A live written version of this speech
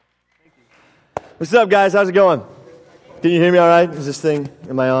What's up, guys? How's it going? Can you hear me all right? Is this thing,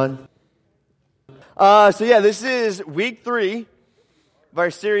 am I on? This is week 3 of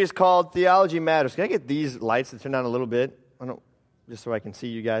our series called Theology Matters. Can I get these lights to turn on a little bit? Just so I can see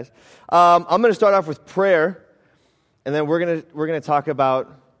you guys. I'm going to start off with prayer, and then we're going to talk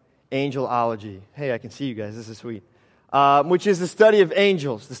about angelology. Hey, I can see you guys. This is sweet. Which is the study of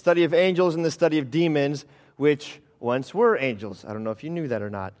angels and the study of demons, which once were angels. I don't know if you knew that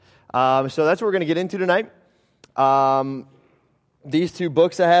or not. So that's what we're going to get into tonight. These 2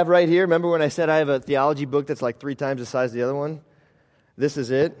 books I have right here. Remember when I said I have a theology book that's like 3 times the size of the other one? This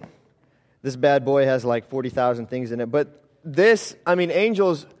is it. This bad boy has like 40,000 things in it. But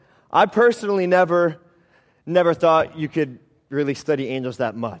angels, I personally never thought you could really study angels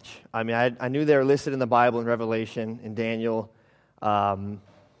that much. I mean, I knew they were listed in the Bible in Revelation, in Daniel,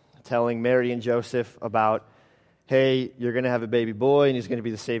 telling Mary and Joseph about, hey, you're going to have a baby boy, and he's going to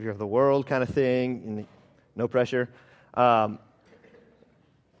be the Savior of the world kind of thing, and no pressure. But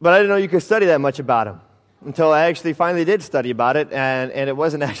I didn't know you could study that much about him until I actually finally did study about it, and it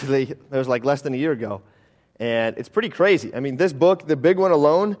wasn't actually, it was like less than a year ago. And it's pretty crazy. I mean, this book, the big one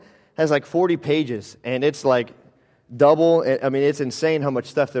alone, has like 40 pages, and it's like double. I mean, it's insane how much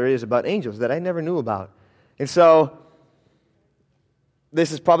stuff there is about angels that I never knew about. And so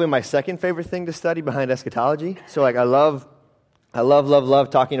this is probably my second favorite thing to study behind eschatology. So like I love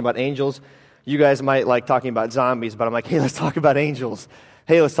talking about angels. You guys might like talking about zombies, but I'm like, hey, let's talk about angels.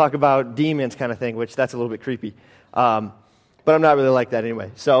 Hey, let's talk about demons kind of thing, which that's a little bit creepy. But I'm not really like that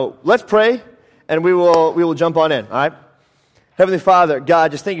anyway. So let's pray, and we will jump on in, all right? Heavenly Father,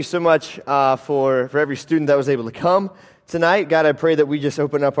 God, just thank you so much for every student that was able to come tonight. God, I pray that we just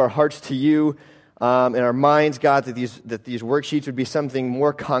open up our hearts to you and our minds, God, that these worksheets would be something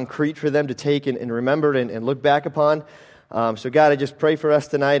more concrete for them to take and remember and look back upon. So God, I just pray for us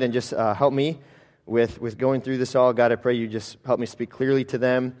tonight and just help me with going through this all. God, I pray you just help me speak clearly to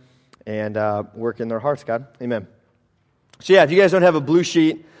them and work in their hearts, God. Amen. So yeah, if you guys don't have a blue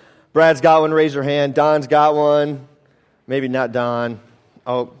sheet, Brad's got one, raise your hand. Don's got one. Maybe not Don.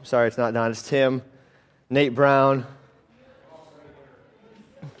 Oh, sorry, it's not Don. It's Tim. Nate Brown.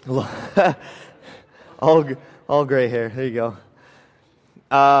 all gray hair. There you go.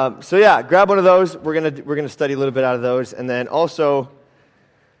 Grab one of those. We're gonna study a little bit out of those, and then also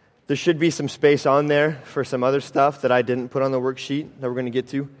there should be some space on there for some other stuff that I didn't put on the worksheet that we're gonna get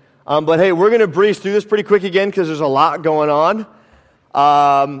to. But hey, we're gonna breeze through this pretty quick again because there's a lot going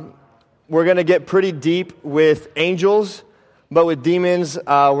on. We're gonna get pretty deep with angels, but with demons,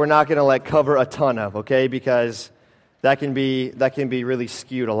 we're not gonna cover a ton of, okay? Because that can be really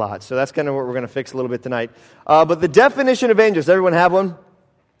skewed a lot. So that's kind of what we're going to fix a little bit tonight. But the definition of angels, does everyone have one?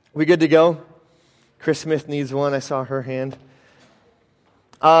 We good to go? Chris Smith needs one. I saw her hand.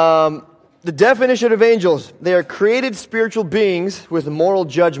 The definition of angels, they are created spiritual beings with moral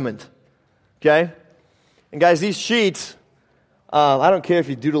judgment. Okay? And guys, these sheets, I don't care if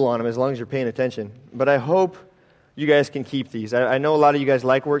you doodle on them as long as you're paying attention. But I hope you guys can keep these. I know a lot of you guys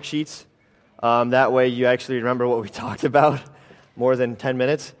like worksheets. That way you actually remember what we talked about more than 10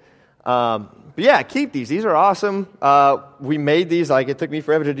 minutes. But yeah, keep these. These are awesome. We made these. It took me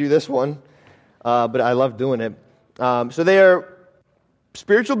forever to do this one, but I love doing it. So they are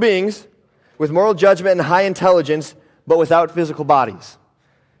spiritual beings with moral judgment and high intelligence, but without physical bodies.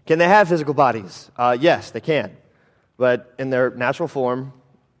 Can they have physical bodies? Yes, they can. But in their natural form,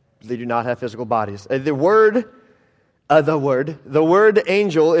 they do not have physical bodies. The word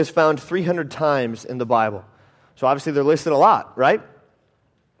angel is found 300 times in the Bible. So obviously they're listed a lot, right?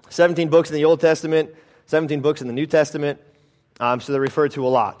 17 books in the Old Testament, 17 books in the New Testament. So they're referred to a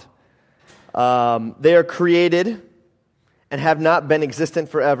lot. They are created and have not been existent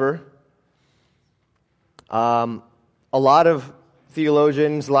forever. A lot of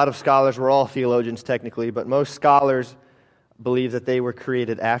theologians, a lot of scholars, we're all theologians technically, but most scholars believe that they were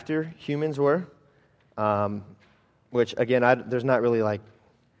created after humans were. Which, again, there's not really,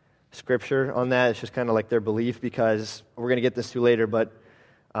 scripture on that. It's just kind of their belief because we're going to get this to later, but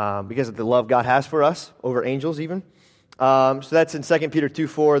because of the love God has for us, over angels even. So that's in 2 Peter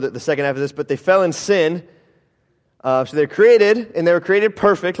 2:4, the second half of this. But they fell in sin. So they're created, and they were created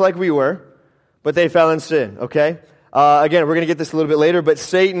perfect like we were, but they fell in sin, okay? Again, we're going to get this a little bit later, but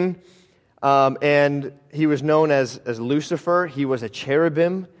Satan, and he was known as Lucifer. He was a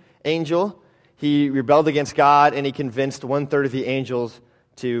cherubim angel. He rebelled against God, and he convinced 1/3 of the angels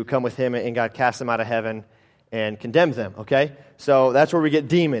to come with him, and God cast them out of heaven and condemned them, okay? So that's where we get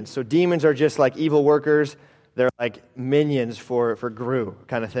demons. So demons are just like evil workers. They're like minions for Gru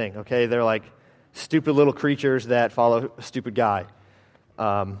kind of thing, okay? They're like stupid little creatures that follow a stupid guy.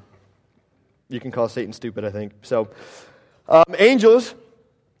 You can call Satan stupid, I think. So, angels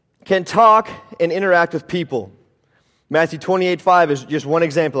can talk and interact with people. Matthew 28:5 is just one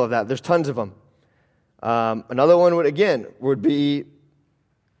example of that. There's tons of them. Another one would be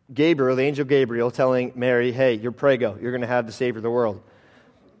Gabriel, the angel Gabriel, telling Mary, hey, you're prego. You're going to have the Savior of the world.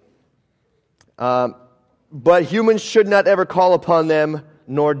 But humans should not ever call upon them,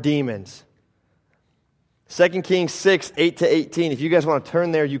 nor demons. 2 Kings 6:8-18. If you guys want to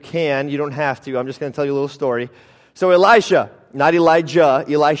turn there, you can. You don't have to. I'm just going to tell you a little story. So Elisha, not Elijah,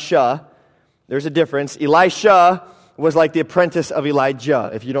 Elisha. There's a difference. Elisha was like the apprentice of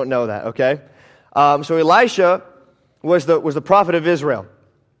Elijah, if you don't know that, okay? So Elisha was the prophet of Israel.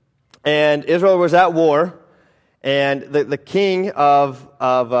 And Israel was at war, and the king of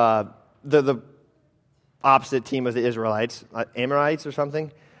the opposite team of the Israelites, Amorites or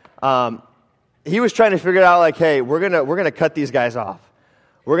something, he was trying to figure out, like, hey, we're gonna cut these guys off.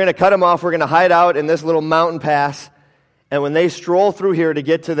 We're gonna cut them off. We're gonna hide out in this little mountain pass, and when they stroll through here to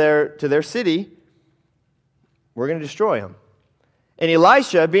get to their city, we're gonna destroy them. And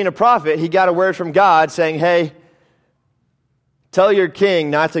Elisha, being a prophet, he got a word from God saying, hey, tell your king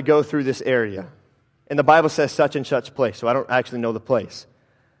not to go through this area. And the Bible says such and such place, so I don't actually know the place.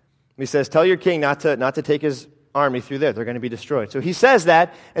 He says, tell your king not to take his army through there. They're going to be destroyed. So he says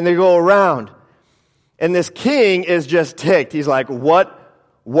that, and they go around. And this king is just ticked. He's like,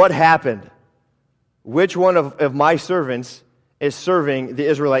 what happened? Which one of my servants is serving the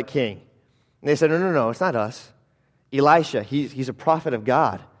Israelite king? And they said, no, it's not us. Elisha, he's a prophet of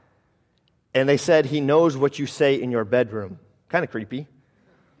God. And they said, he knows what you say in your bedroom. Kind of creepy.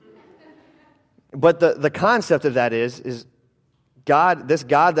 But the concept of that is God, this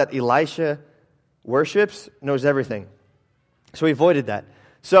God that Elisha worships, knows everything. So he avoided that.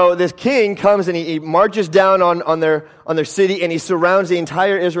 So this king comes and he marches down on their city, and he surrounds the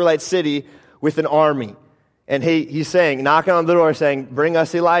entire Israelite city with an army. And he's saying, knocking on the door, saying, bring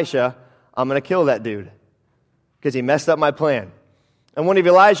us Elisha. I'm going to kill that dude because he messed up my plan. And one of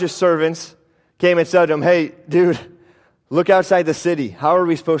Elijah's servants came and said to him, hey, dude, look outside the city. How are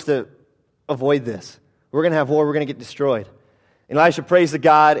we supposed to avoid this? We're going to have war. We're going to get destroyed. And Elisha prays to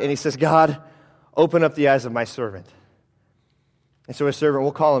God, and he says, God, open up the eyes of my servant. And so his servant,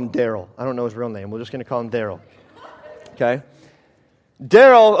 we'll call him Daryl. I don't know his real name. We're just going to call him Daryl. Okay?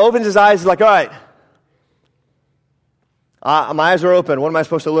 Daryl opens his eyes. He's like, all right, my eyes are open. What am I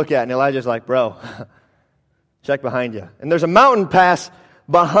supposed to look at? And Elijah's like, bro, check behind you. And there's a mountain pass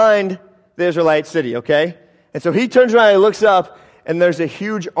behind the Israelite city, okay? And so he turns around and looks up, and there's a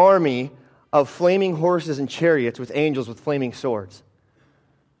huge army of flaming horses and chariots with angels with flaming swords.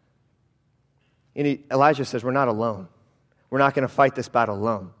 And Elijah says, we're not alone. We're not going to fight this battle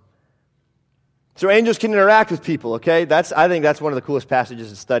alone. So angels can interact with people, okay? I think that's one of the coolest passages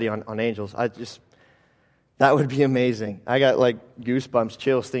to study on angels. That would be amazing. I got like goosebumps,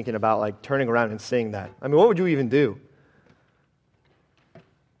 chills thinking about like turning around and seeing that. I mean, what would you even do?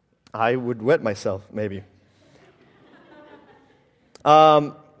 I would wet myself, maybe.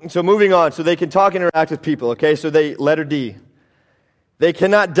 So moving on. So they can talk and interact with people, okay? So letter D. They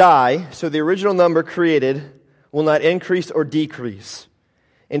cannot die, so the original number created will not increase or decrease.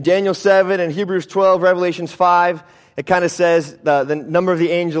 In Daniel 7 and Hebrews 12, Revelations 5, it kind of says the number of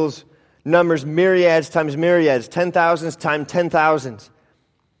the angels numbers myriads times myriads, 10,000s times 10,000s.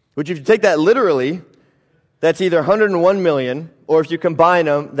 Which if you take that literally, that's either 101 million, or if you combine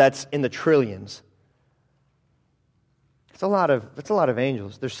them, that's in the trillions. That's a lot of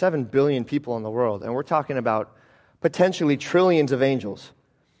angels. There's 7 billion people in the world, and we're talking about potentially trillions of angels.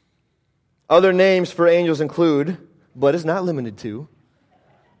 Other names for angels include, but is not limited to,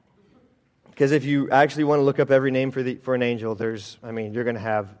 because if you actually want to look up every name for an angel, you're going to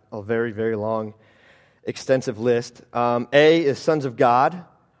have a very, very long, extensive list. A is sons of God.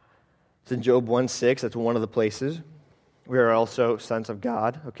 It's in Job 1:6. That's one of the places. We are also sons of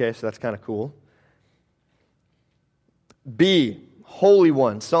God. Okay, so that's kind of cool. B, Holy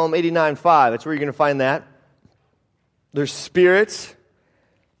One. Psalm 89:5. That's where you're going to find that. There's spirits.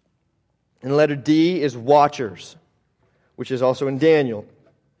 And letter D is watchers, which is also in Daniel.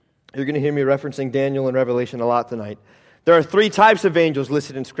 You're going to hear me referencing Daniel and Revelation a lot tonight. There are 3 types of angels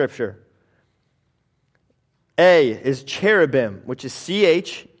listed in Scripture. A is cherubim, which is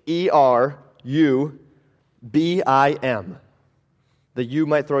CHERUBIM. The U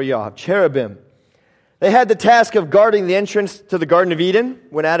might throw you off. Cherubim. They had the task of guarding the entrance to the Garden of Eden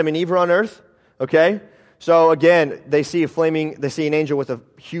when Adam and Eve were on earth. Okay? So again, they see an angel with a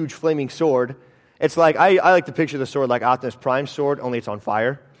huge flaming sword. It's like, I like to picture the sword like Optimus Prime's sword, only it's on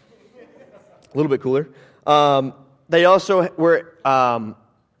fire. A little bit cooler. They also were,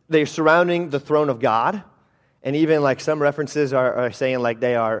 they're surrounding the throne of God, and even like some references are saying like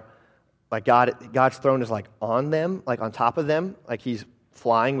they are, like God's throne is like on them, like on top of them, like he's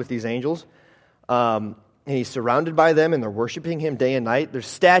flying with these angels. And he's surrounded by them, and they're worshiping him day and night. There's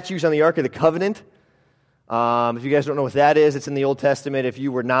statues on the Ark of the Covenant. If you guys don't know what that is, it's in the Old Testament. If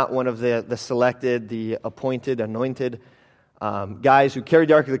you were not one of the selected, the appointed, anointed guys who carried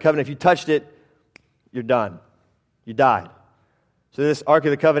the Ark of the Covenant, if you touched it, you're done. You died. So this Ark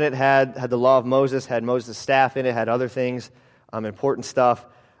of the Covenant had the law of Moses, had Moses' staff in it, had other things, important stuff.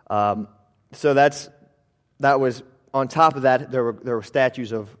 So that was, on top of that, there were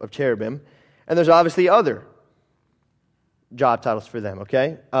statues of cherubim. And there's obviously other job titles for them,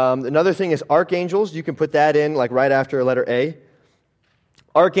 okay? Another thing is archangels. You can put that in like right after a letter A.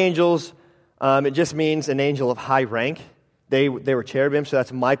 Archangels, it just means an angel of high rank. They were cherubim, so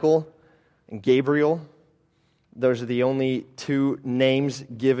that's Michael and Gabriel. Those are the only two names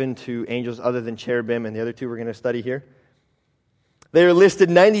given to angels other than cherubim, and the other two we're going to study here. They are listed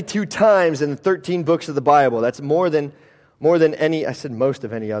 92 times in the 13 books of the Bible. That's more than any, I said most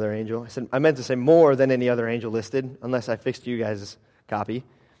of any other angel. I meant to say more than any other angel listed, unless I fixed you guys' copy.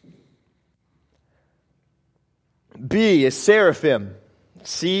 B is seraphim.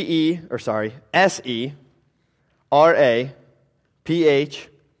 S-E-R-A-P-H-I-M.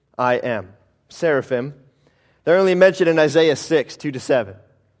 Seraphim. They're only mentioned in Isaiah 6, 2-7.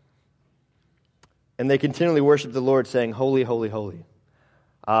 And they continually worship the Lord, saying, "Holy, holy, holy."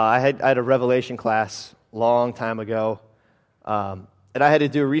 I had a Revelation class long time ago, and I had to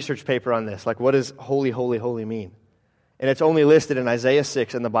do a research paper on this. Like, what does holy, holy, holy mean? And it's only listed in Isaiah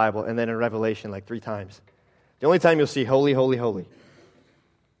 6 in the Bible, and then in Revelation like 3 times. The only time you'll see holy, holy, holy.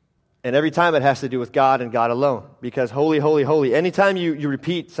 And every time it has to do with God and God alone. Because holy, holy, holy. Anytime you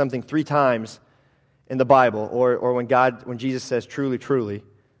repeat something 3 times in the Bible, or when Jesus says truly, truly,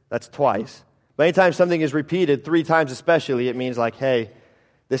 that's twice. But anytime something is repeated 3 times especially, it means like, hey,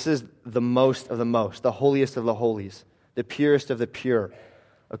 this is the most of the most, the holiest of the holies, the purest of the pure,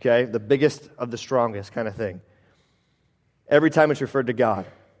 okay? The biggest of the strongest kind of thing. Every time it's referred to God.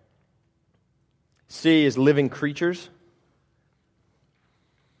 C is living creatures.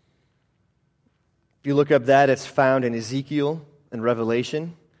 If you look up that, it's found in Ezekiel and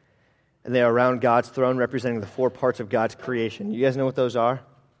Revelation. And they are around God's throne, representing the 4 parts of God's creation. You guys know what those are?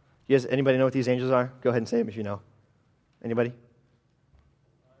 Anybody know what these angels are? Go ahead and say them if you know. Anybody?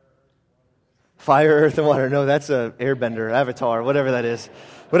 Fire, earth, and water. No, that's an airbender, avatar, whatever that is.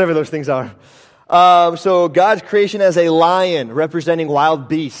 Whatever those things are. So God's creation as a lion, representing wild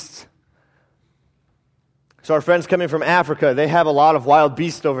beasts. So our friends coming from Africa, they have a lot of wild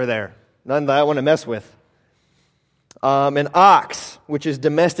beasts over there. None that I want to mess with. An ox, which is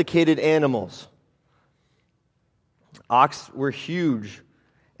domesticated animals. Ox were huge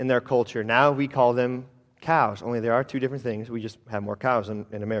in their culture. Now we call them cows. Only there are 2 different things. We just have more cows in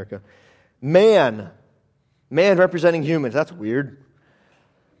America. Man representing humans. That's weird.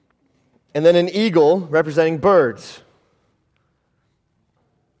 And then an eagle representing birds.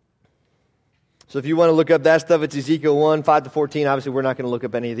 So if you want to look up that stuff, it's Ezekiel 1, 5-14. Obviously, we're not going to look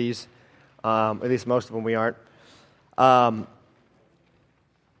up any of these. At least most of them we aren't. So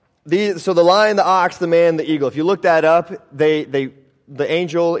the lion, the ox, the man, the eagle. If you look that up, the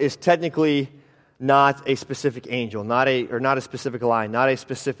angel is technically not a specific angel, not a specific lion, not a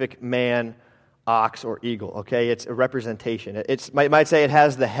specific man, ox, or eagle. Okay, it's a representation. It might say it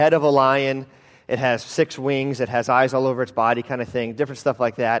has the head of a lion, it has 6 wings, it has eyes all over its body, kind of thing, different stuff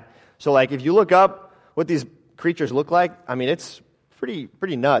like that. So, like, if you look up what these creatures look like, I mean, it's pretty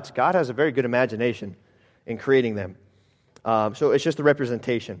nuts. God has a very good imagination in creating them. So it's just a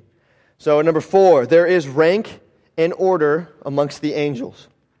representation. So number 4, there is rank and order amongst the angels.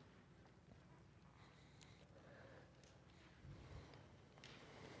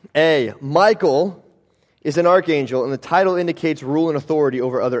 A, Michael is an archangel, and the title indicates rule and authority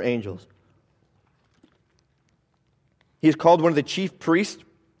over other angels. He is called one of the chief princes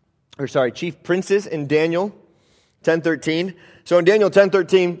in Daniel 10:13. So in Daniel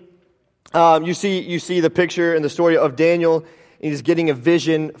 10:13, you see the picture and the story of Daniel. He's getting a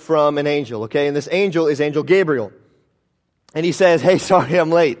vision from an angel, okay? And this angel is Angel Gabriel. And he says, "Hey, sorry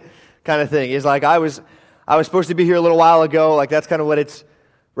I'm late," kind of thing. He's like, I was supposed to be here a little while ago. Like, that's kind of what it's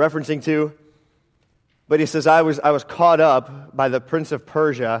referencing to. But he says, I was caught up by the prince of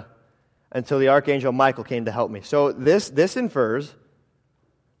Persia until the archangel Michael came to help me. So this infers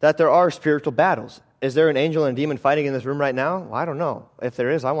that there are spiritual battles. Is there an angel and a demon fighting in this room right now? Well, I don't know. If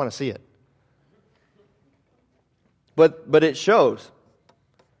there is, I want to see it. But it shows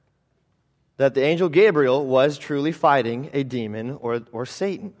that the angel Gabriel was truly fighting a demon or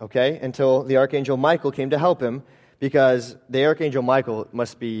Satan, okay, until the archangel Michael came to help him, because the archangel Michael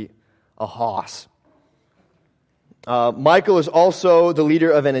must be a hoss. Michael is also the leader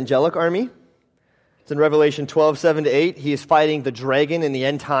of an angelic army. It's in Revelation 12:7-8. He is fighting the dragon in the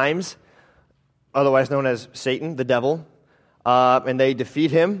end times, otherwise known as Satan, the devil. And they defeat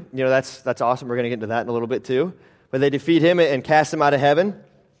him. You know, that's awesome. We're going to get into that in a little bit too. But they defeat him and cast him out of heaven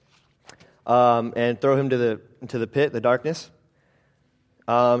and throw him into the pit, the darkness.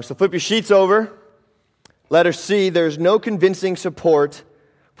 So flip your sheets over. Letter C, there's no convincing support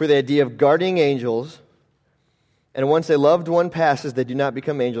for the idea of guardian angels. And once a loved one passes, they do not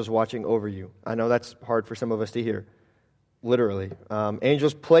become angels watching over you. I know that's hard for some of us to hear, literally.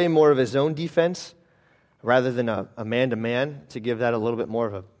 Angels play more of his own defense rather than a man-to-man, to give that a little bit more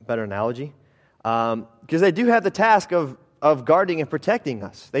of a better analogy. Because they do have the task of guarding and protecting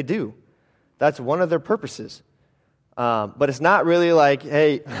us. They do. That's one of their purposes. But it's not really like,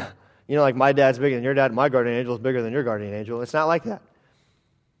 hey, you know, like my dad's bigger than your dad, my guardian angel is bigger than your guardian angel. It's not like that.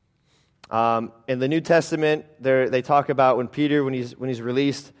 In the New Testament, they talk about when Peter, when he's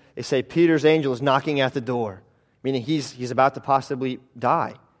released, they say Peter's angel is knocking at the door, meaning he's about to possibly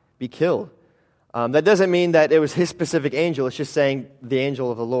die, be killed. That doesn't mean that it was his specific angel. It's just saying the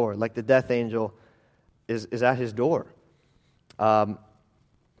angel of the Lord, like the death angel, is at his door.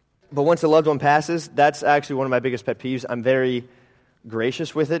 But once a loved one passes, that's actually one of my biggest pet peeves. I'm very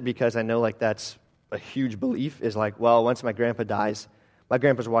gracious with it because I know like that's a huge belief, is like, well, once my grandpa dies, my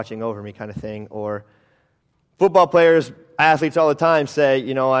grandpa's watching over me kind of thing. Or football players, athletes all the time say,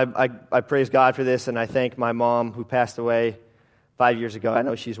 you know, I praise God for this, and I thank my mom who passed away 5 years ago. I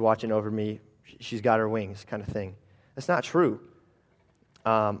know she's watching over me. She's got her wings kind of thing. That's not true.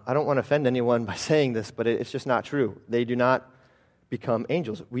 I don't want to offend anyone by saying this, but it's just not true. They do not become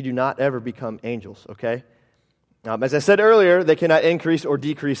angels. We do not ever become angels, okay? As I said earlier, they cannot increase or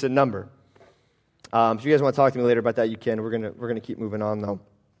decrease in number. If you guys want to talk to me later about that, you can. We're gonna keep moving on, though.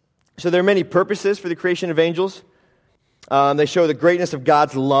 So there are many purposes for the creation of angels. They show the greatness of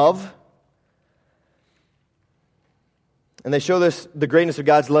God's love. And they show the greatness of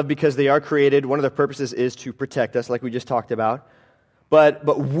God's love because they are created. One of their purposes is to protect us, like we just talked about. But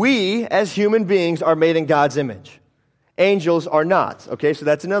we, as human beings, are made in God's image. Angels are not. Okay, so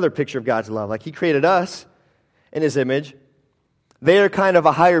that's another picture of God's love. Like He created us in His image. They are kind of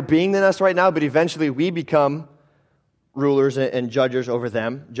a higher being than us right now, but eventually we become rulers and judges over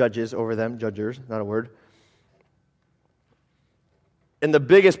them. Judges over them. Judgers, not a word. And the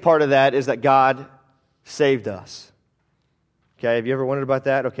biggest part of that is that God saved us. Okay, have you ever wondered about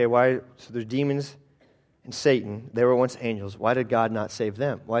that? Okay, why? So there's demons and Satan. They were once angels. Why did God not save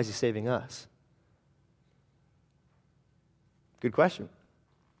them? Why is He saving us? Good question.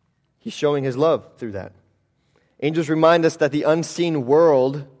 He's showing His love through that. Angels remind us that the unseen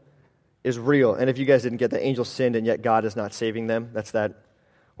world is real. And if you guys didn't get that, angels sinned and yet God is not saving them. That's that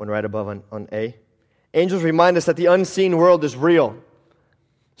one right above on A. Angels remind us that the unseen world is real.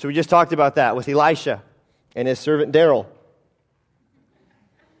 So we just talked about that with Elisha and his servant Daryl.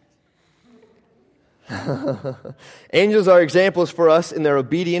 Angels are examples for us in their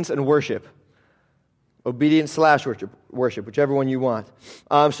obedience and worship. Obedience / worship, whichever one you want.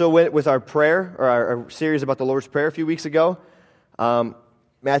 So with our prayer, or our series about the Lord's Prayer a few weeks ago,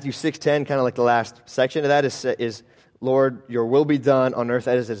 Matthew 6:10, kind of like the last section of that, is Lord, your will be done on earth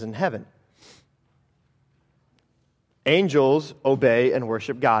as it is in heaven. Angels obey and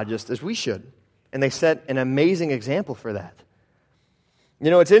worship God just as we should. And they set an amazing example for that. You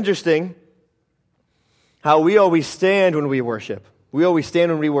know, it's interesting how we always stand when we worship. We always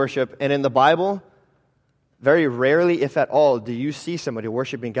stand when we worship. And in the Bible, very rarely, if at all, do you see somebody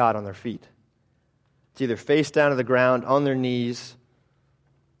worshiping God on their feet. It's either face down to the ground, on their knees,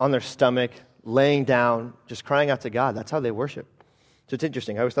 on their stomach, laying down, just crying out to God. That's how they worship. So it's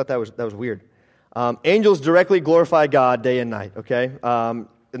interesting. I always thought that was weird. Angels directly glorify God day and night, okay? And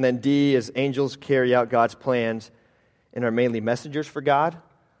then D is angels carry out God's plans and are mainly messengers for God.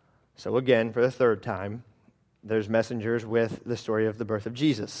 So again, for the third time, there's messengers with the story of the birth of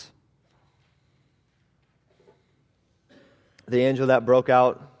Jesus. The angel that broke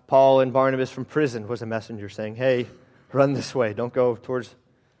out Paul and Barnabas from prison was a messenger saying, hey, run this way. Don't go towards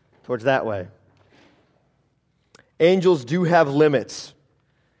that way. Angels do have limits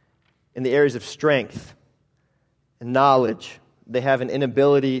in the areas of strength and knowledge. They have an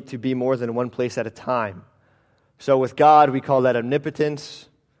inability to be more than one place at a time. So with God, we call that omnipotence,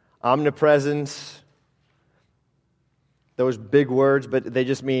 omnipresence. Those big words, but they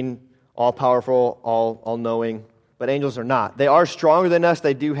just mean all-powerful, all-knowing. but angels are not. They are stronger than us.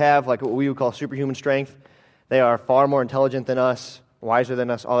 They do have like what we would call superhuman strength. They are far more intelligent than us, wiser than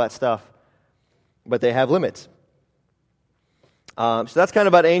us, all that stuff. But they have limits. So that's kind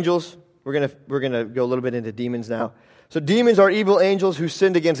of about angels. We're gonna go a little bit into demons now. So demons are evil angels who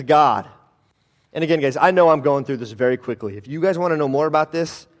sinned against God. And again, guys, I know I'm going through this very quickly. If you guys want to know more about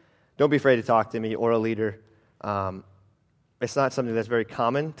this, don't be afraid to talk to me or a leader. It's not something that's very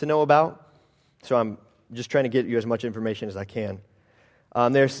common to know about. So I'm just trying to get you as much information as I can.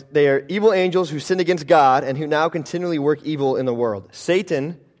 They are evil angels who sinned against God and who now continually work evil in the world.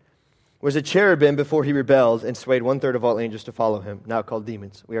 Satan was a cherubim before he rebelled and swayed 1/3 of all angels to follow him, now called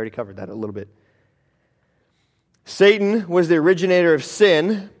demons. We already covered that a little bit. Satan was the originator of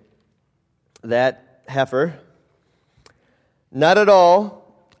sin, that heifer. Not all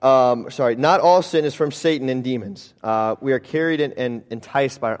sin is from Satan and demons. We are carried and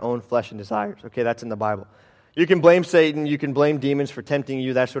enticed by our own flesh and desires. Okay, that's in the Bible. You can blame Satan, you can blame demons for tempting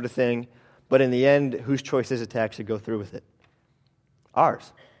you, that sort of thing. But in the end, whose choice is it to actually go through with it?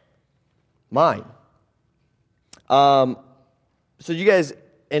 Ours. Mine. So you guys,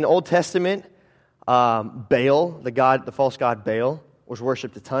 in Old Testament, Baal, the false god Baal, was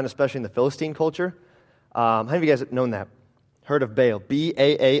worshipped a ton, especially in the Philistine culture. How many of you guys have known that? Heard of Baal?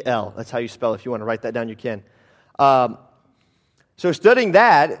 B-A-A-L. That's how you spell it. If you want to write that down, you can. So studying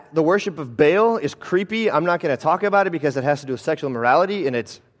that, the worship of Baal is creepy. I'm not going to talk about it because it has to do with sexual immorality, and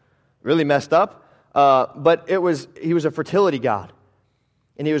it's really messed up. But he was a fertility god.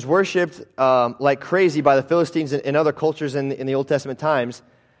 And he was worshipped like crazy by the Philistines and other cultures in the Old Testament times.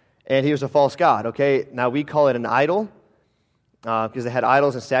 And he was a false god, okay? Now, we call it an idol because they had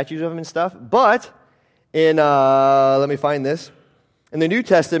idols and statues of him and stuff. But let me find this. In the New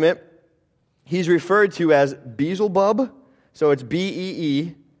Testament, he's referred to as Beelzebub. So it's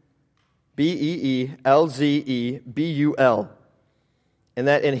Beelzebul. And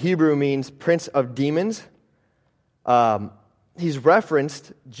that in Hebrew means prince of demons. He's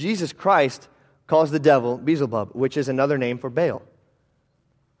referenced, Jesus Christ calls the devil Beelzebub, which is another name for Baal.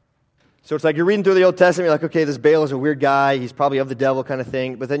 So it's like you're reading through the Old Testament, you're like, okay, this Baal is a weird guy, he's probably of the devil kind of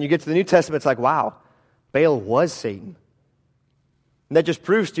thing. But then you get to the New Testament, it's like, wow, Baal was Satan. And that just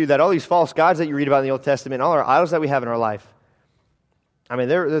proves to you that all these false gods that you read about in the Old Testament, all our idols that we have in our life, I mean,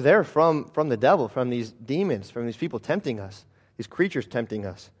 they're there from the devil, from these demons, from these people tempting us, these creatures tempting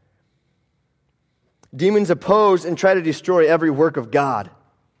us. Demons oppose and try to destroy every work of God.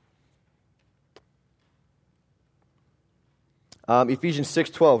 Ephesians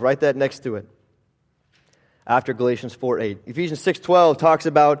 6:12, write that next to it. After Galatians 4:8. Ephesians 6:12 talks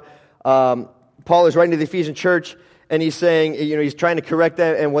about, Paul is writing to the Ephesian church, and he's saying, he's trying to correct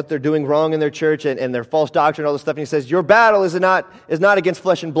them and what they're doing wrong in their church and their false doctrine and all this stuff. And he says, your battle is not against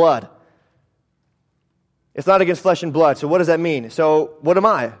flesh and blood. It's not against flesh and blood. So what does that mean? So what am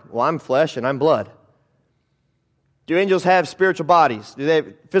I? Well, I'm flesh and I'm blood. Do angels have spiritual bodies? Do they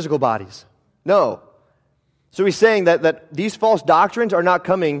have physical bodies? No. So he's saying that these false doctrines are not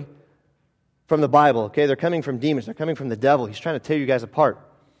coming from the Bible, okay? They're coming from demons. They're coming from the devil. He's trying to tear you guys apart.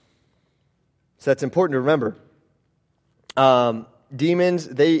 So that's important to remember. Demons,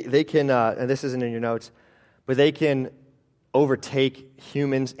 they can, and this isn't in your notes, but they can overtake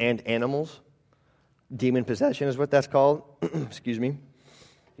humans and animals. Demon possession is what that's called. Excuse me.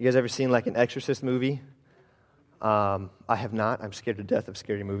 You guys ever seen like an Exorcist movie? I have not. I'm scared to death of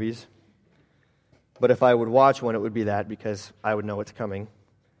scary movies. But if I would watch one, it would be that because I would know what's coming.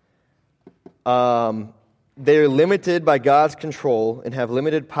 They're limited by God's control and have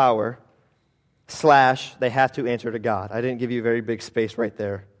limited power, / they have to answer to God. I didn't give you a very big space right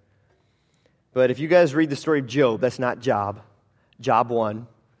there. But if you guys read the story of Job, that's not Job. Job 1.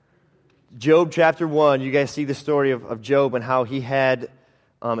 Job chapter 1, you guys see the story of Job and how he had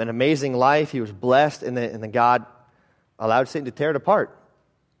an amazing life. He was blessed, and then God allowed Satan to tear it apart.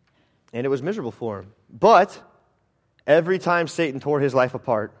 And it was miserable for him. But every time Satan tore his life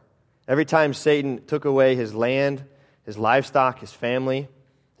apart, every time Satan took away his land, his livestock, his family,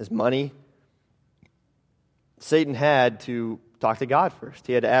 his money, Satan had to talk to God first.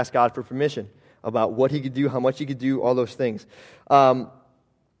 He had to ask God for permission about what he could do, how much he could do, all those things.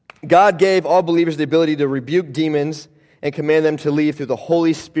 God gave all believers the ability to rebuke demons and command them to leave through the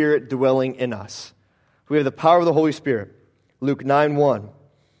Holy Spirit dwelling in us. We have the power of the Holy Spirit. Luke 9:1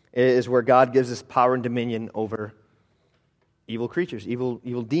 is where God gives us power and dominion over evil creatures, evil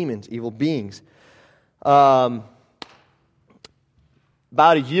demons, evil beings. About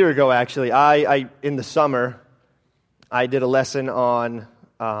a year ago, actually, I in the summer, I did a lesson on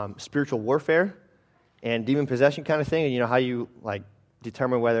spiritual warfare and demon possession kind of thing, and how you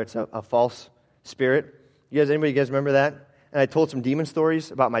determine whether it's a false spirit. Anybody remember that? And I told some demon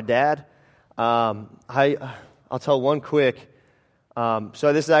stories about my dad. I'll tell one quick.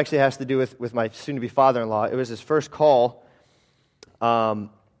 So this actually has to do with my soon-to-be father-in-law. It was his first call. And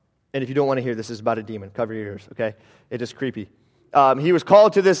if you don't want to hear this, is about a demon. Cover your ears, okay? It is creepy. He was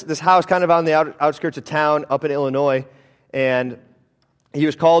called to this house kind of on the outskirts of town up in Illinois. And he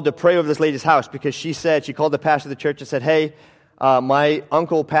was called to pray over this lady's house because she called the pastor of the church and said, hey, my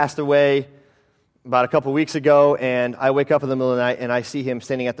uncle passed away about a couple weeks ago, and I wake up in the middle of the night, and I see him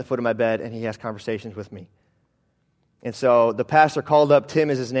standing at the foot of my bed, and he has conversations with me. And so the pastor called up,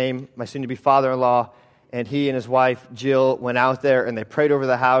 Tim is his name, my soon-to-be father-in-law, and he and his wife, Jill, went out there, and they prayed over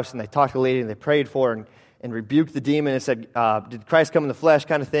the house, and they talked to the lady, and they prayed for her, and rebuked the demon, and said, did Christ come in the flesh,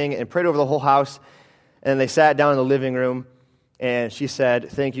 kind of thing, and prayed over the whole house. And they sat down in the living room, and she said,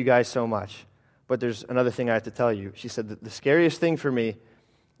 thank you guys so much. But there's another thing I have to tell you. She said, the scariest thing for me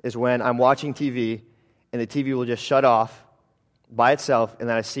is when I'm watching TV, and the TV will just shut off by itself, and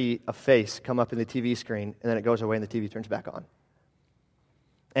then I see a face come up in the TV screen, and then it goes away, and the TV turns back on.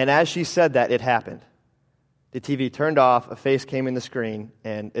 And as she said that, it happened. The TV turned off, a face came in the screen,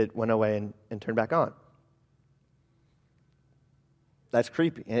 and it went away and turned back on. That's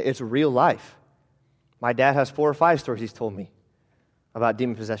creepy. It's real life. My dad has 4 or 5 stories he's told me about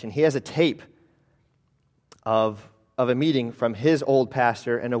demon possession. He has a tape of a meeting from his old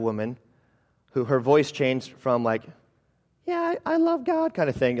pastor and a woman who her voice changed from like, yeah, I love God kind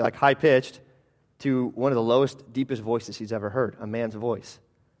of thing, like high-pitched, to one of the lowest, deepest voices he's ever heard, a man's voice.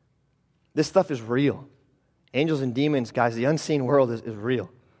 This stuff is real. Angels and demons, guys, the unseen world is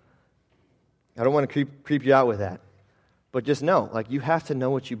real. I don't want to creep you out with that. But just know, like, you have to know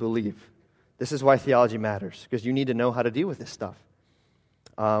what you believe. This is why theology matters, because you need to know how to deal with this stuff.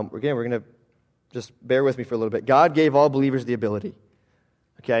 We're going to just bear with me for a little bit. God gave all believers the ability,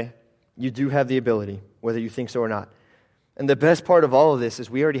 okay? You do have the ability, whether you think so or not. And the best part of all of this is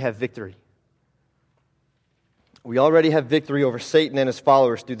we already have victory. We already have victory over Satan and his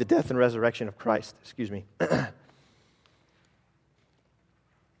followers through the death and resurrection of Christ. Excuse me.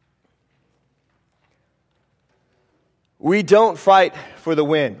 We don't fight for the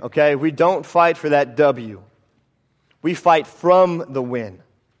win, okay? We don't fight for that W. We fight from the win.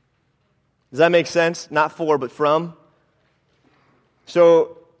 Does that make sense? Not for, but from.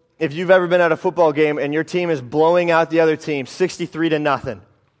 So, if you've ever been at a football game and your team is blowing out the other team 63-0,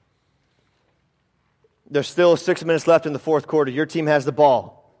 there's still 6 minutes left in the fourth quarter. Your team has the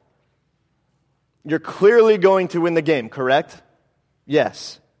ball. You're clearly going to win the game, correct?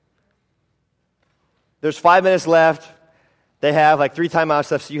 Yes. There's 5 minutes left. They have like 3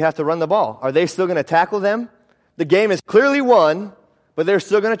 timeouts left, so you have to run the ball. Are they still going to tackle them? The game is clearly won, but they're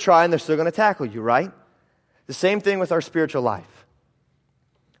still going to try and they're still going to tackle you, right? The same thing with our spiritual life.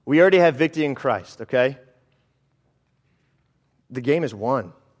 We already have victory in Christ, okay? The game is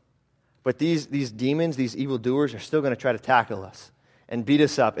won. But these demons, these evildoers, are still going to try to tackle us and beat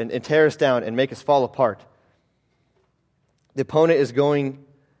us up and tear us down and make us fall apart. The opponent is going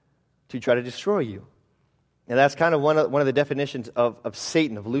to try to destroy you. And that's kind of one of the definitions of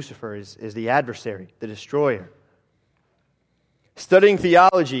Satan, of Lucifer, is the adversary, the destroyer. Studying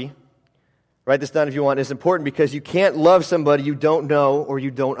theology, write this down if you want, is important because you can't love somebody you don't know or you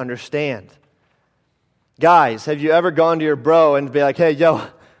don't understand. Guys, have you ever gone to your bro and be like, hey, yo,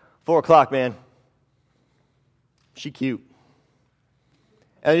 4 o'clock, man. She cute.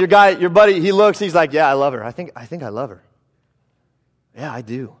 And your buddy, he looks, he's like, yeah, I love her. I think I love her. Yeah, I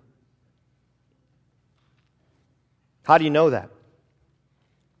do. How do you know that?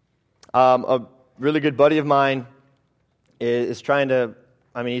 A really good buddy of mine is trying to,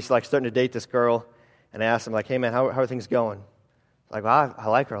 he's like starting to date this girl, and I asked him, like, hey, man, how are things going? Like, well, I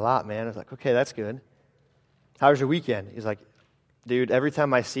like her a lot, man. I was like, okay, that's good. How was your weekend? He's like, dude, every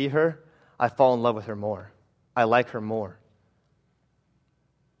time I see her, I fall in love with her more. I like her more.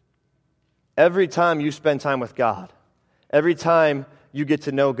 Every time you spend time with God, every time you get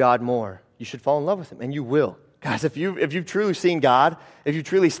to know God more, you should fall in love with Him, and you will. Guys, if you've truly seen God, if you've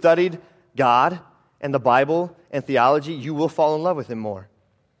truly studied God and the Bible and theology, you will fall in love with Him more.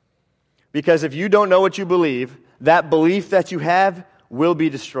 Because if you don't know what you believe, that belief that you have will be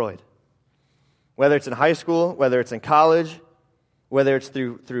destroyed. Whether it's in high school, whether it's in college, whether it's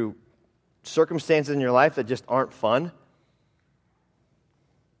through circumstances in your life that just aren't fun.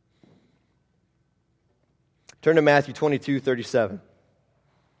 Turn to Matthew 22:37.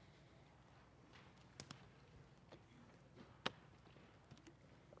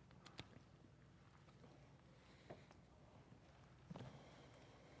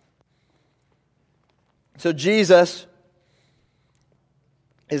 So Jesus,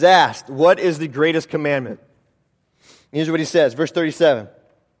 is asked, what is the greatest commandment? Here's what he says, verse 37.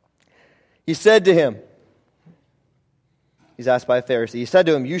 He said to him, he's asked by a Pharisee, he said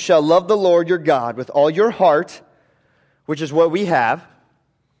to him, you shall love the Lord your God with all your heart, which is what we have.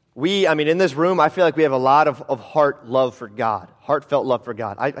 In this room, I feel like we have a lot of heart love for God, heartfelt love for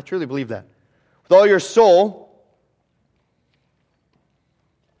God. I truly believe that. With all your soul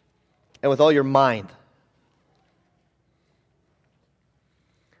and with all your mind.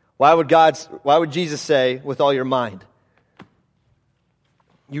 Why would Jesus say, with all your mind?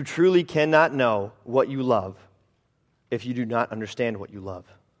 You truly cannot know what you love if you do not understand what you love.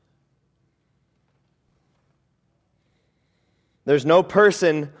 There's no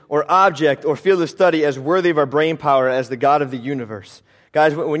person or object or field of study as worthy of our brain power as the God of the universe.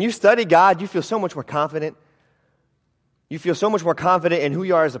 Guys, when you study God, you feel so much more confident. You feel so much more confident in who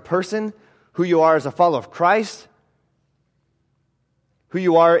you are as a person, who you are as a follower of Christ, who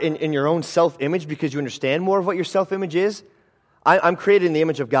you are in your own self-image because you understand more of what your self-image is. I'm created in the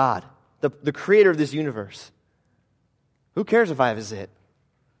image of God, the creator of this universe. Who cares if I have a zit?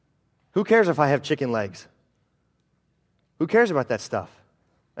 Who cares if I have chicken legs? Who cares about that stuff?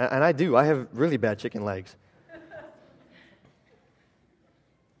 And I do. I have really bad chicken legs.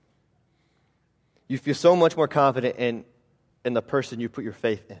 You feel so much more confident in the person you put your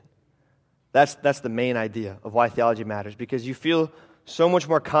faith in. That's the main idea of why theology matters, because you feel so much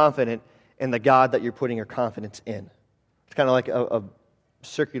more confident in the God that you're putting your confidence in. It's kind of like a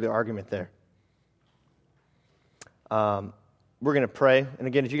circular argument there. We're going to pray. And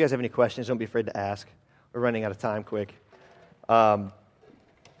again, if you guys have any questions, don't be afraid to ask. We're running out of time quick.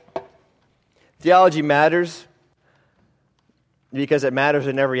 Theology matters because it matters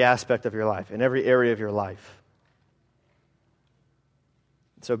in every aspect of your life, in every area of your life.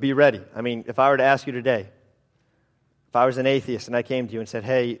 So be ready. If I were to ask you today, if I was an atheist and I came to you and said,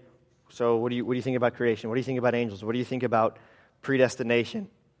 hey, so what do you think about creation? What do you think about angels? What do you think about predestination?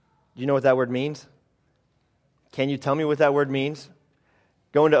 Do you know what that word means? Can you tell me what that word means?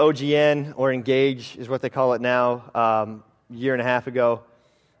 Going to OGN or Engage is what they call it now, a year and a half ago.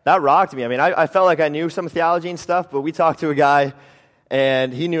 That rocked me. I felt like I knew some theology and stuff, but we talked to a guy,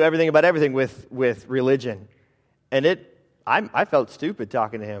 and he knew everything about everything with religion. And I felt stupid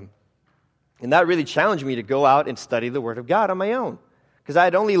talking to him. And that really challenged me to go out and study the Word of God on my own. Because I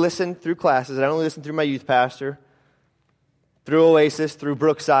had only listened through classes, I had only listened through my youth pastor, through Oasis, through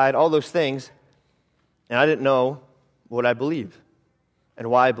Brookside, all those things. And I didn't know what I believed and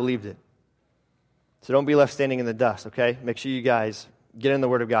why I believed it. So don't be left standing in the dust, okay? Make sure you guys get in the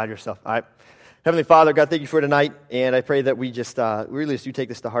Word of God yourself, all right? Heavenly Father, God, thank you for tonight, and I pray that we just really do take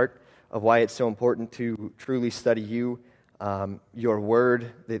this to heart of why it's so important to truly study you, your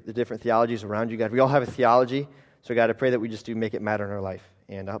Word, the different theologies around you, God. We all have a theology, so God, I pray that we just do make it matter in our life,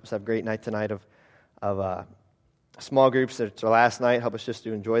 and help us have a great night tonight of small groups. It's our last night. Help us just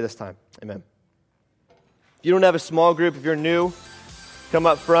to enjoy this time. Amen. If you don't have a small group, if you're new, come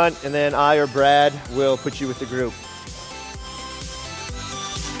up front, and then I or Brad will put you with the group.